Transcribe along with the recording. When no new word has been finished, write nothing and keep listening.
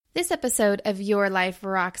This episode of Your Life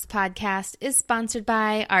Rocks podcast is sponsored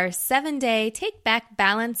by our 7-day Take Back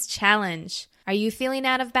Balance Challenge. Are you feeling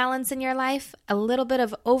out of balance in your life? A little bit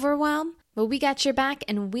of overwhelm? Well, we got your back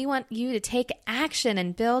and we want you to take action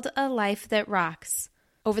and build a life that rocks.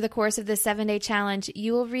 Over the course of this 7-day challenge,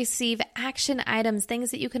 you will receive action items,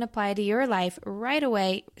 things that you can apply to your life right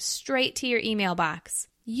away, straight to your email box.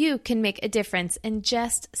 You can make a difference in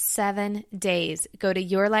just 7 days. Go to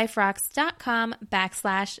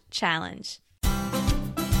yourliferocks.com/challenge.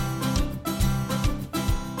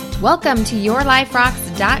 Welcome to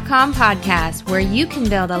yourliferocks.com podcast, where you can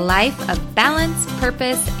build a life of balance,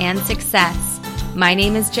 purpose, and success. My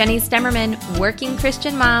name is Jenny Stemmerman, working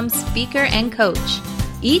Christian mom, speaker, and coach.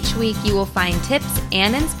 Each week you will find tips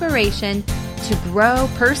and inspiration to grow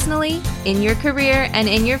personally, in your career, and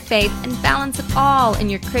in your faith, and balance it all in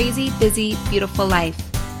your crazy, busy, beautiful life.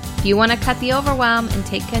 If you want to cut the overwhelm and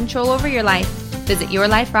take control over your life, visit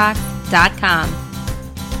yourliferocks.com.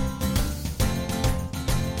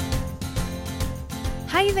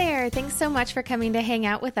 Hi there. Thanks so much for coming to hang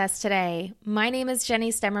out with us today. My name is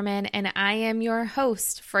Jenny Stemmerman, and I am your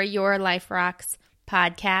host for Your Life Rocks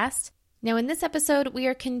podcast. Now, in this episode, we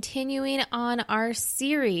are continuing on our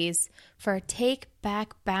series for Take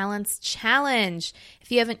Back Balance Challenge.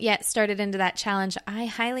 If you haven't yet started into that challenge, I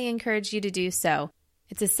highly encourage you to do so.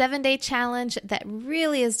 It's a 7-day challenge that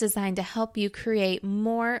really is designed to help you create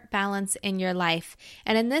more balance in your life.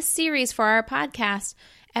 And in this series for our podcast,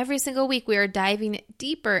 every single week we are diving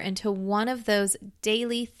deeper into one of those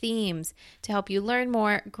daily themes to help you learn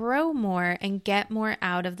more, grow more, and get more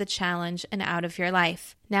out of the challenge and out of your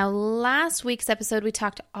life. Now, last week's episode, we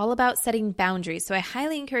talked all about setting boundaries, so I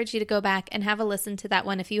highly encourage you to go back and have a listen to that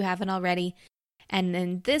one if you haven't already. And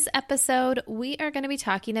in this episode, we are going to be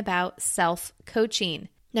talking about self-coaching.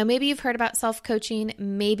 Now, maybe you've heard about self-coaching,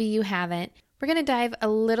 maybe you haven't. We're going to dive a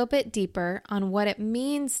little bit deeper on what it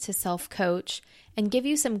means to self-coach and give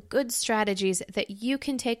you some good strategies that you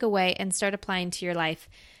can take away and start applying to your life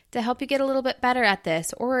to help you get a little bit better at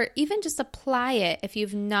this, or even just apply it if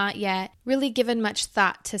you've not yet really given much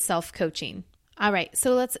thought to self-coaching. All right,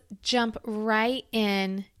 so let's jump right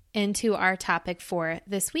into our topic for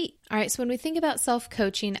this week. All right, so when we think about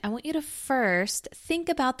self-coaching, I want you to first think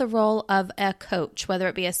about the role of a coach, whether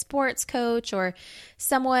it be a sports coach or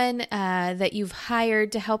someone that you've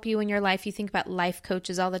hired to help you in your life. You think about life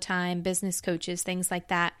coaches all the time, business coaches, things like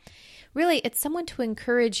that. Really, it's someone to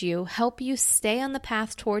encourage you, help you stay on the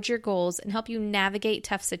path towards your goals, and help you navigate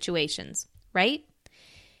tough situations, right?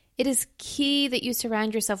 It is key that you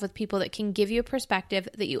surround yourself with people that can give you a perspective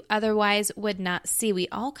that you otherwise would not see. We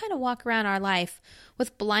all kind of walk around our life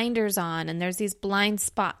with blinders on, and there's these blind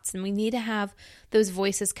spots, and we need to have those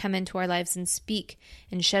voices come into our lives and speak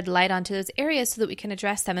and shed light onto those areas so that we can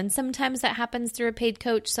address them. And sometimes that happens through a paid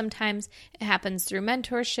coach. Sometimes it happens through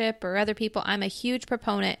mentorship or other people. I'm a huge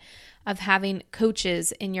proponent of having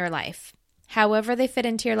coaches in your life. However they fit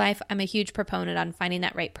into your life, I'm a huge proponent on finding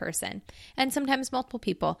that right person, and sometimes multiple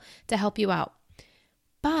people to help you out.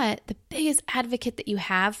 But the biggest advocate that you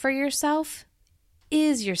have for yourself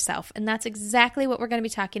is yourself, and that's exactly what we're going to be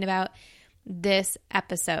talking about this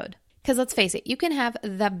episode. Because let's face it, you can have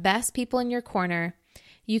the best people in your corner.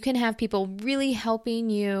 You can have people really helping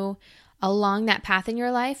you along that path in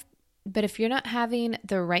your life, but if you're not having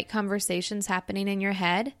the right conversations happening in your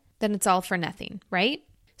head, then it's all for nothing, right?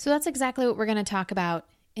 So that's exactly what we're going to talk about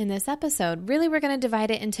in this episode. Really, we're going to divide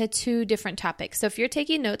it into 2 different topics. So if you're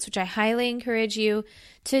taking notes, which I highly encourage you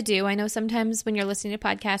to do, I know sometimes when you're listening to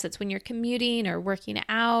podcasts, it's when you're commuting or working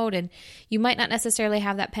out, and you might not necessarily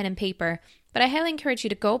have that pen and paper, but I highly encourage you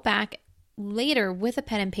to go back later with a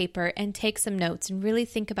pen and paper and take some notes and really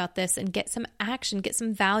think about this and get some action, get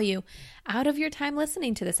some value out of your time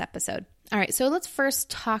listening to this episode. All right, so let's first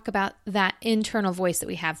talk about that internal voice that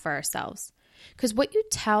we have for ourselves. Because what you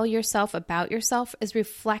tell yourself about yourself is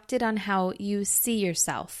reflected on how you see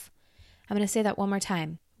yourself. I'm going to say that one more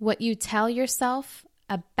time. What you tell yourself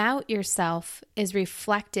about yourself is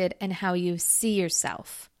reflected in how you see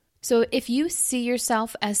yourself. So if you see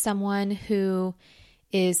yourself as someone who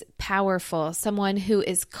is powerful, someone who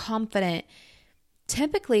is confident,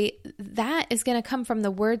 typically that is going to come from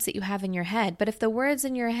the words that you have in your head. But if the words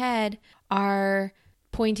in your head are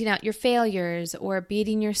pointing out your failures or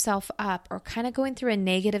beating yourself up or kind of going through a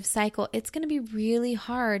negative cycle, it's going to be really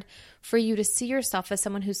hard for you to see yourself as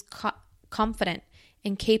someone who's confident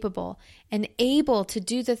and capable and able to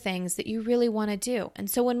do the things that you really want to do. And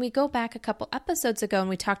so when we go back a couple episodes ago and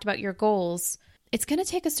we talked about your goals, it's going to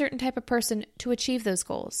take a certain type of person to achieve those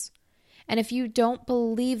goals. And if you don't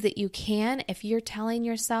believe that you can, if you're telling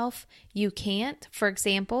yourself you can't, for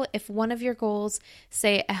example, if one of your goals,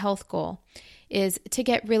 say a health goal, is to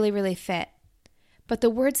get really, really fit, but the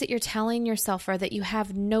words that you're telling yourself are that you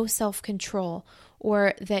have no self-control,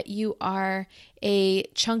 or that you are a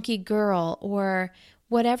chunky girl, or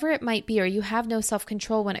whatever it might be, or you have no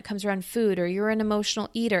self-control when it comes around food, or you're an emotional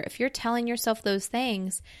eater. If you're telling yourself those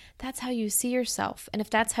things, that's how you see yourself. And if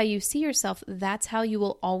that's how you see yourself, that's how you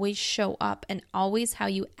will always show up and always how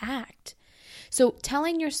you act. So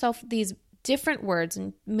telling yourself these different words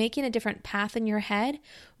and making a different path in your head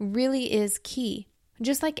really is key.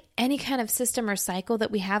 Just like any kind of system or cycle that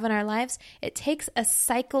we have in our lives, it takes a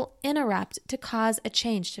cycle interrupt to cause a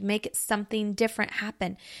change, to make something different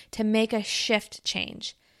happen, to make a shift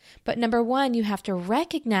change. But number one, you have to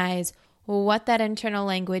recognize what that internal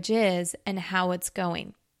language is and how it's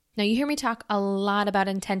going. Now, you hear me talk a lot about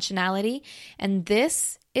intentionality, and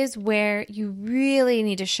this is where you really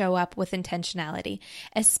need to show up with intentionality,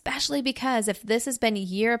 especially because if this has been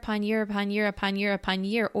year upon year upon year upon year upon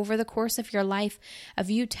year over the course of your life of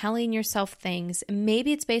you telling yourself things,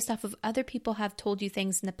 maybe it's based off of other people have told you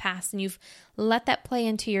things in the past and you've let that play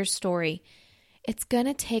into your story, it's going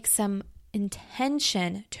to take some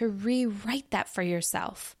intention to rewrite that for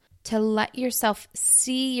yourself, to let yourself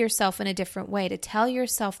see yourself in a different way, to tell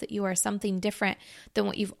yourself that you are something different than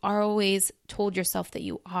what you've always told yourself that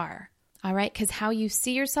you are. All right? Because how you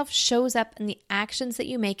see yourself shows up in the actions that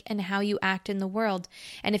you make and how you act in the world.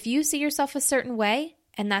 And if you see yourself a certain way,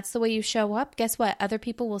 and that's the way you show up, guess what? Other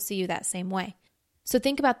people will see you that same way. So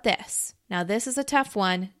think about this. Now, this is a tough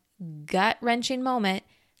one, gut-wrenching moment.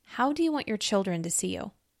 How do you want your children to see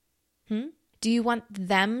you? Do you want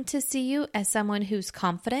them to see you as someone who's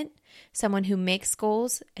confident, someone who makes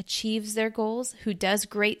goals, achieves their goals, who does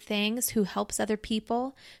great things, who helps other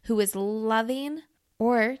people, who is loving?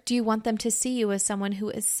 Or do you want them to see you as someone who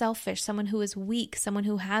is selfish, someone who is weak, someone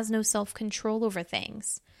who has no self-control over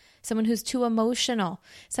things, someone who's too emotional?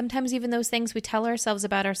 Sometimes even those things we tell ourselves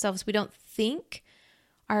about ourselves we don't think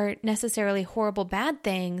are necessarily horrible, bad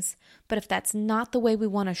things, but if that's not the way we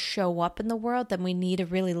want to show up in the world, then we need to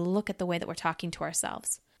really look at the way that we're talking to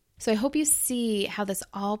ourselves. So I hope you see how this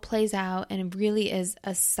all plays out and it really is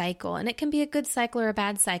a cycle, and it can be a good cycle or a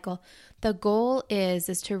bad cycle. The goal is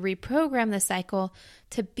to reprogram the cycle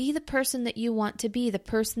to be the person that you want to be, the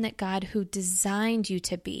person that God who designed you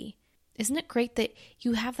to be. Isn't it great that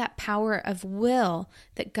you have that power of will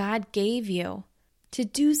that God gave you to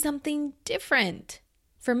do something different?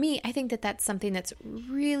 For me, I think that that's something that's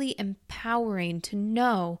really empowering to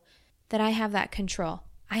know that I have that control.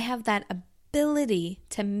 I have that ability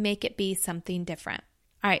to make it be something different.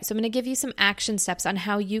 All right, so I'm going to give you some action steps on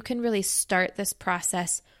how you can really start this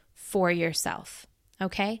process for yourself,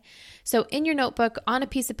 okay? So in your notebook, on a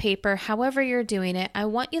piece of paper, however you're doing it, I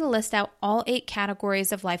want you to list out all 8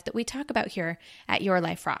 categories of life that we talk about here at Your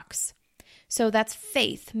Life Rocks. So that's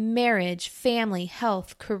faith, marriage, family,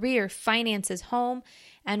 health, career, finances, home,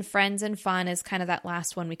 and friends and fun is kind of that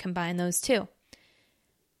last one. We combine those two.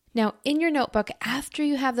 Now, in your notebook, after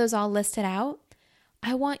you have those all listed out,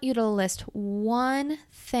 I want you to list one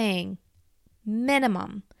thing,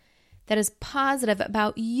 minimum, that is positive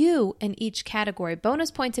about you in each category.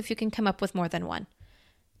 Bonus points if you can come up with more than one.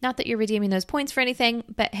 Not that you're redeeming those points for anything,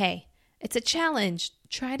 but hey, it's a challenge.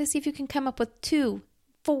 Try to see if you can come up with 2,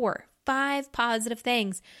 4, 5 positive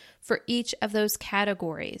things for each of those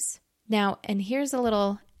categories. Now, and here's a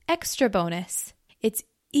little extra bonus. It's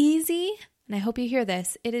easy, and I hope you hear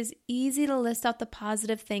this, it is easy to list out the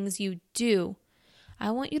positive things you do.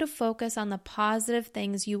 I want you to focus on the positive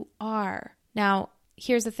things you are. Now,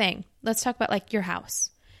 here's the thing. Let's talk about like your house.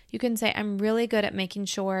 You can say, I'm really good at making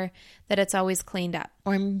sure that it's always cleaned up,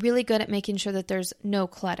 or I'm really good at making sure that there's no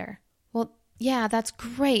clutter. Well, yeah, that's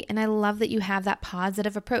great. And I love that you have that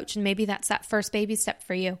positive approach. And maybe that's that first baby step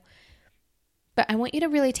for you. But I want you to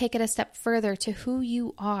really take it a step further to who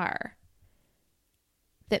you are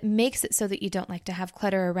that makes it so that you don't like to have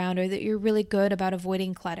clutter around, or that you're really good about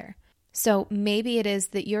avoiding clutter. So maybe it is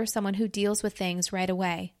that you're someone who deals with things right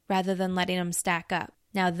away rather than letting them stack up.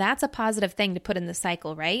 Now that's a positive thing to put in the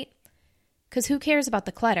cycle, right? Because who cares about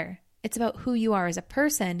the clutter? It's about who you are as a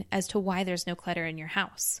person as to why there's no clutter in your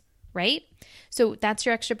house, right? So that's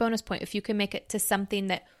your extra bonus point. If you can make it to something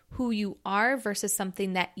that who you are versus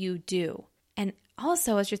something that you do. And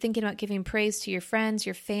also, as you're thinking about giving praise to your friends,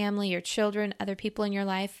 your family, your children, other people in your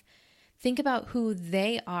life, think about who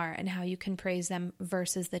they are and how you can praise them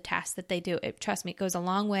versus the task that they do. Trust me, it goes a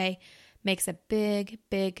long way, makes a big,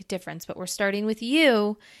 big difference. But we're starting with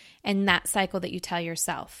you and that cycle that you tell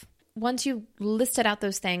yourself. once you listed out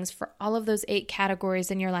those things for all of those 8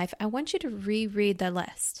 categories in your life, I want you to reread the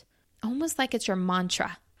list, almost like it's your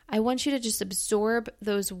mantra. I want you to just absorb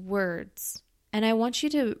those words. And I want you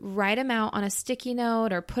to write them out on a sticky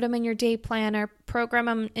note or put them in your day planner, program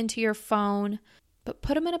them into your phone, but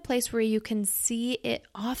put them in a place where you can see it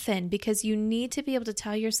often, because you need to be able to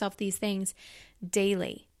tell yourself these things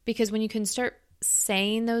daily. Because when you can start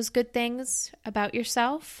saying those good things about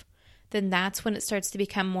yourself, then that's when it starts to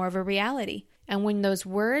become more of a reality. And when those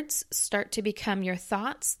words start to become your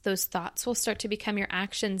thoughts, those thoughts will start to become your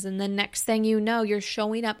actions. And the next thing you know, you're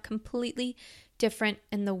showing up completely different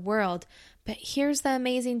in the world. But here's the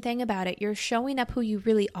amazing thing about it. You're showing up who you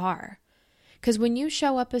really are. Because when you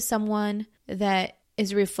show up as someone that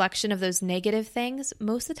is a reflection of those negative things,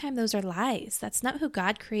 most of the time those are lies. That's not who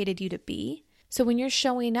God created you to be. So when you're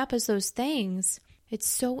showing up as those things, it's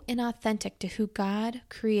so inauthentic to who God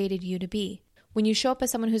created you to be. When you show up as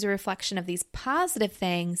someone who's a reflection of these positive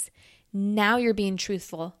things, now you're being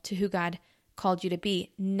truthful to who God called you to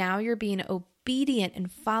be. Now you're being obedient and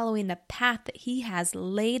following the path that He has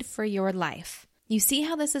laid for your life. You see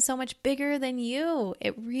how this is so much bigger than you.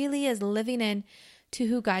 It really is living in to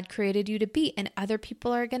who God created you to be, and other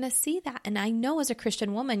people are going to see that. And I know as a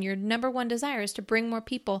Christian woman, your number one desire is to bring more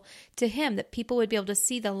people to Him, that people would be able to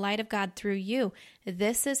see the light of God through you.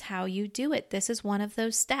 This is how you do it. This is one of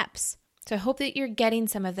those steps. So I hope that you're getting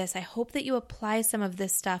some of this. I hope that you apply some of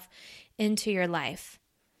this stuff into your life.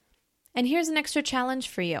 And here's an extra challenge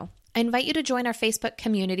for you. I invite you to join our Facebook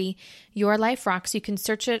community, Your Life Rocks. You can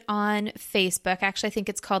search it on Facebook. Actually, I think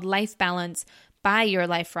it's called Life Balance by Your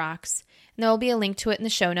Life Rocks. And there will be a link to it in the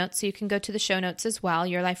show notes, so you can go to the show notes as well,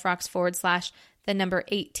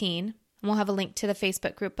 yourliferocks/18. And we'll have a link to the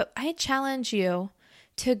Facebook group. But I challenge you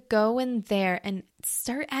to go in there and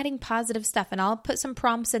start adding positive stuff. And I'll put some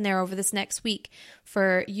prompts in there over this next week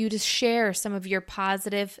for you to share some of your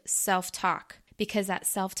positive self-talk. Because that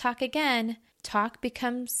self-talk, again, talk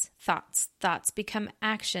becomes thoughts. Thoughts become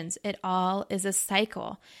actions. It all is a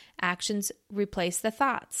cycle. Actions replace the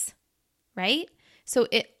thoughts, right? So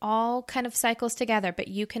it all kind of cycles together, but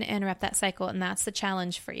you can interrupt that cycle, and that's the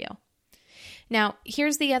challenge for you. Now,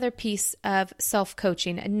 here's the other piece of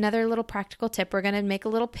self-coaching, another little practical tip. We're going to make a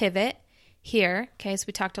little pivot here. Okay, so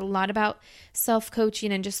we talked a lot about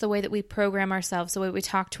self-coaching and just the way that we program ourselves, the way we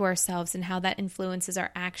talk to ourselves, and how that influences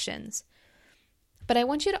our actions. But I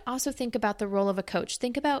want you to also think about the role of a coach.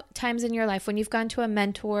 Think about times in your life when you've gone to a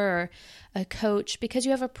mentor or a coach because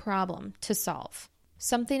you have a problem to solve.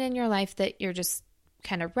 Something in your life that you're just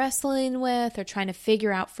kind of wrestling with or trying to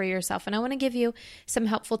figure out for yourself. And I want to give you some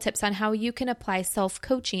helpful tips on how you can apply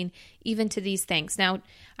self-coaching even to these things. Now,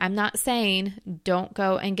 I'm not saying don't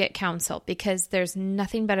go and get counsel, because there's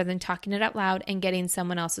nothing better than talking it out loud and getting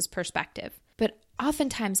someone else's perspective. But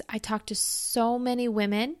oftentimes I talk to so many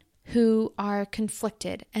women who are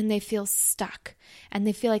conflicted and they feel stuck and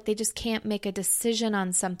they feel like they just can't make a decision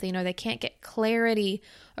on something, or they can't get clarity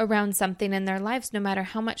around something in their lives no matter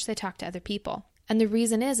how much they talk to other people. And the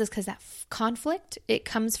reason is because that conflict, it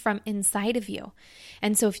comes from inside of you.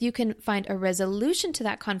 And so if you can find a resolution to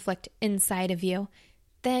that conflict inside of you,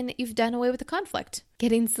 then you've done away with the conflict.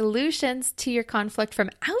 Getting solutions to your conflict from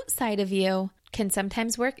outside of you can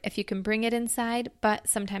sometimes work if you can bring it inside, but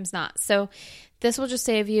sometimes not. So this will just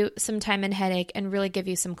save you some time and headache and really give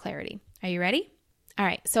you some clarity. Are you ready? All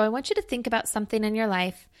right. So I want you to think about something in your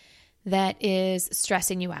life that is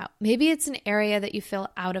stressing you out. Maybe it's an area that you feel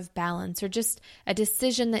out of balance, or just a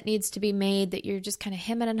decision that needs to be made that you're just kind of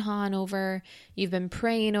hemming and hawing over. You've been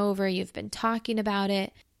praying over, you've been talking about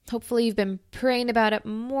it. Hopefully you've been praying about it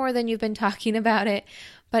more than you've been talking about it,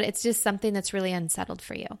 but it's just something that's really unsettled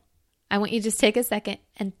for you. I want you to just take a second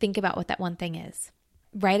and think about what that one thing is.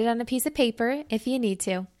 Write it on a piece of paper if you need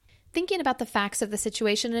to. Thinking about the facts of the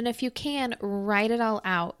situation, and if you can, write it all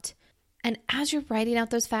out. And as you're writing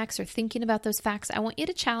out those facts or thinking about those facts, I want you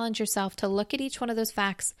to challenge yourself to look at each one of those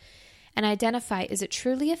facts and identify, is it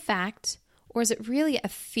truly a fact, or is it really a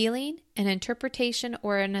feeling, an interpretation,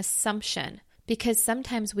 or an assumption? Because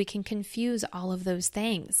sometimes we can confuse all of those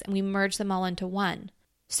things and we merge them all into one.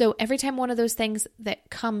 So every time one of those things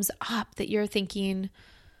that comes up that you're thinking,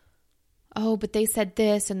 oh, but they said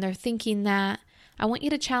this and they're thinking that, I want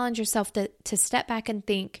you to challenge yourself to step back and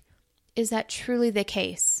think, is that truly the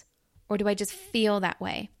case? Or do I just feel that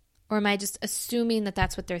way? Or am I just assuming that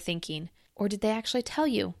that's what they're thinking? Or did they actually tell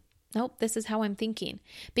you, nope, this is how I'm thinking?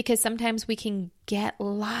 Because sometimes we can get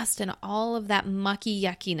lost in all of that mucky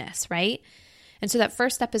yuckiness, right? And so that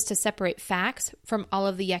first step is to separate facts from all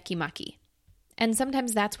of the yucky mucky. And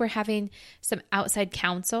sometimes that's where having some outside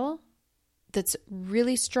counsel that's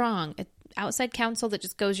really strong, outside counsel that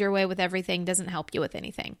just goes your way with everything doesn't help you with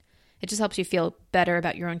anything. It just helps you feel better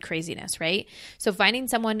about your own craziness, right? So finding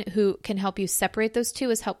someone who can help you separate those two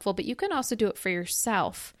is helpful, but you can also do it for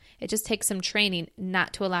yourself. It just takes some training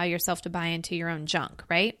not to allow yourself to buy into your own junk,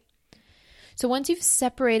 right? So once you've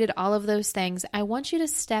separated all of those things, I want you to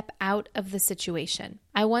step out of the situation.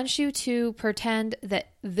 I want you to pretend that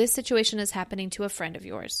this situation is happening to a friend of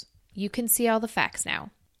yours. You can see all the facts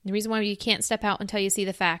now. The reason why you can't step out until you see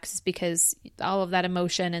the facts is because all of that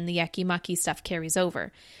emotion and the yucky mucky stuff carries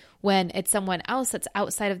over. When it's someone else that's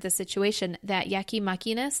outside of the situation, that yucky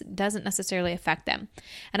muckiness doesn't necessarily affect them.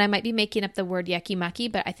 And I might be making up the word yucky mucky,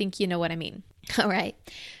 but I think you know what I mean. All right.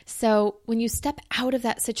 So when you step out of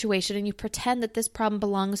that situation and you pretend that this problem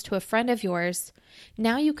belongs to a friend of yours,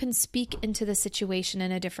 now you can speak into the situation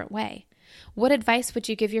in a different way. What advice would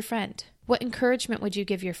you give your friend? What encouragement would you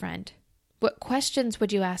give your friend? What questions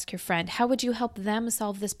would you ask your friend? How would you help them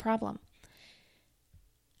solve this problem?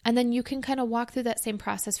 And then you can kind of walk through that same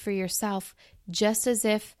process for yourself, just as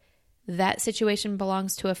if that situation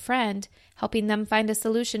belongs to a friend. Helping them find a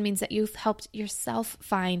solution means that you've helped yourself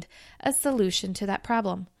find a solution to that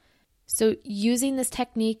problem. So using this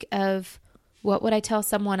technique of what would I tell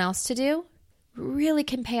someone else to do really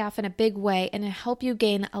can pay off in a big way and help you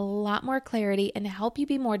gain a lot more clarity and help you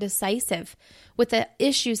be more decisive with the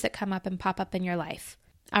issues that come up and pop up in your life.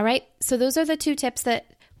 All right, so those are the 2 tips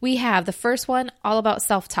that we have. The first one, all about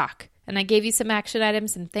self-talk. And I gave you some action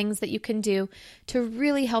items and things that you can do to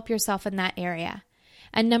really help yourself in that area.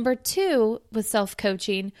 And number 2, with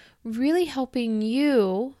self-coaching, really helping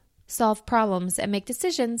you solve problems and make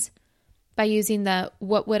decisions by using the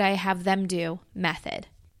what would I have them do method.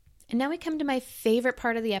 And now we come to my favorite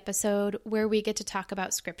part of the episode where we get to talk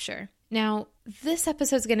about scripture. Now, this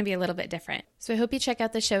episode is going to be a little bit different. So I hope you check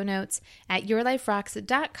out the show notes at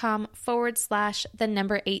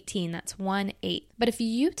yourliferocks.com/18. That's 18. But if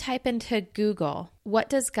you type into Google, what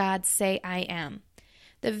does God say I am?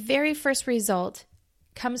 The very first result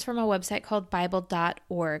comes from a website called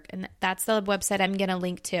Bible.org. And that's the website I'm going to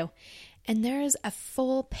link to. And there is a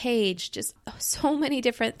full page, just so many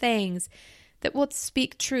different things that will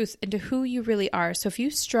speak truth into who you really are. So if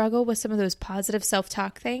you struggle with some of those positive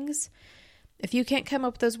self-talk things, if you can't come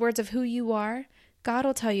up with those words of who you are, God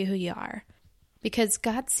will tell you who you are, because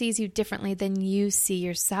God sees you differently than you see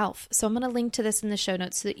yourself. So I'm going to link to this in the show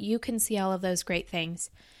notes so that you can see all of those great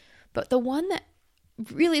things. But the one that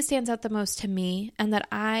really stands out the most to me and that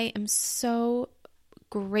I am so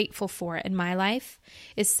grateful for in my life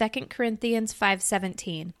is 2 Corinthians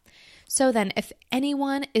 5:17. So then, if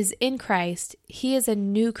anyone is in Christ, he is a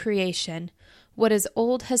new creation. What is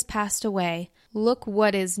old has passed away. Look,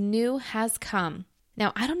 what is new has come.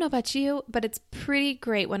 Now, I don't know about you, but it's pretty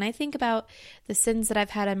great when I think about the sins that I've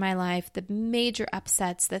had in my life, the major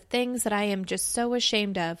upsets, the things that I am just so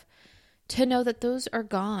ashamed of, to know that those are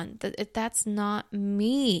gone, that that's not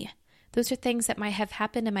me. Those are things that might have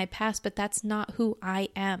happened in my past, but that's not who I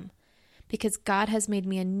am, because God has made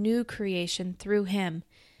me a new creation through Him.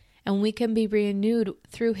 And we can be renewed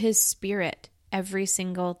through His Spirit every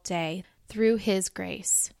single day, through His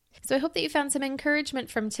grace. So I hope that you found some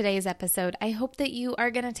encouragement from today's episode. I hope that you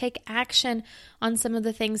are going to take action on some of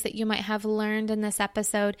the things that you might have learned in this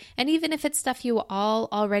episode. And even if it's stuff you all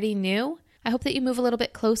already knew, I hope that you move a little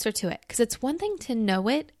bit closer to it, because it's one thing to know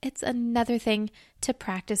it. It's another thing to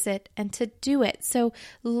practice it and to do it. So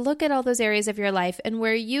look at all those areas of your life and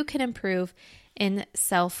where you can improve in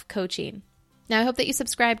self-coaching. Now, I hope that you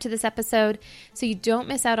subscribe to this episode so you don't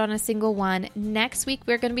miss out on a single one. Next week,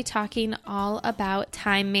 we're going to be talking all about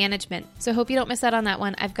time management. So I hope you don't miss out on that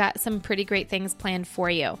one. I've got some pretty great things planned for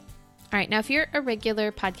you. All right, now if you're a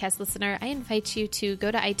regular podcast listener, I invite you to go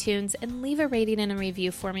to iTunes and leave a rating and a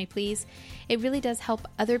review for me, please. It really does help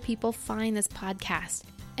other people find this podcast.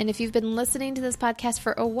 And if you've been listening to this podcast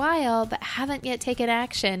for a while but haven't yet taken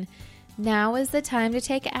action, now is the time to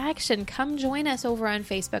take action. Come join us over on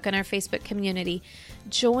Facebook in our Facebook community.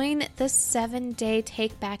 Join the 7-day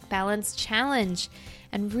Take Back Balance Challenge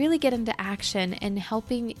and really get into action in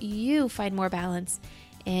helping you find more balance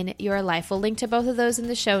in your life. We'll link to both of those in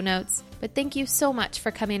the show notes. But thank you so much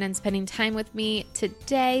for coming and spending time with me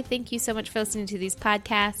today. Thank you so much for listening to these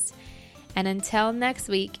podcasts. And until next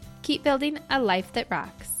week, keep building a life that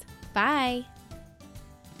rocks. Bye.